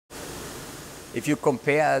If you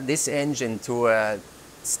compare this engine to a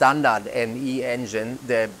standard ME engine,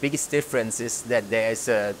 the biggest difference is that there is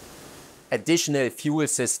an additional fuel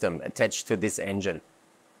system attached to this engine,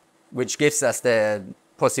 which gives us the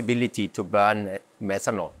possibility to burn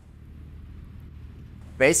methanol.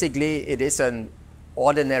 Basically, it is an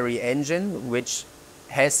ordinary engine which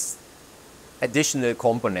has additional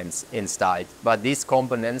components installed, but these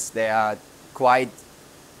components, they are quite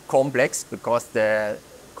complex because the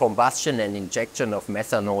combustion and injection of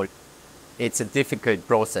methanol, it's a difficult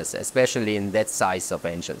process, especially in that size of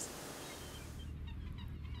engines.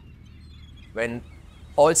 When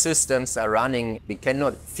all systems are running, we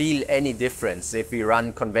cannot feel any difference if we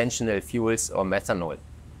run conventional fuels or methanol.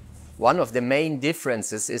 One of the main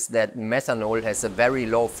differences is that methanol has a very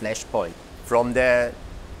low flash point. From the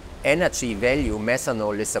energy value,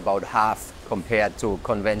 methanol is about half compared to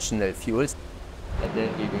conventional fuels. And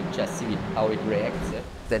then we will just see how it reacts.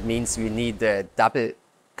 That means we need a double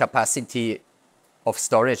capacity of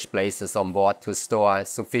storage places on board to store a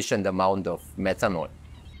sufficient amount of methanol.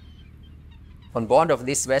 On board of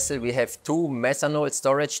this vessel, we have 2 methanol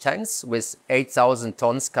storage tanks with 8,000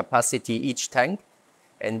 tons capacity each tank.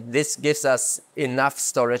 And this gives us enough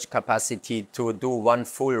storage capacity to do one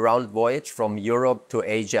full round voyage from Europe to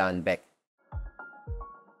Asia and back.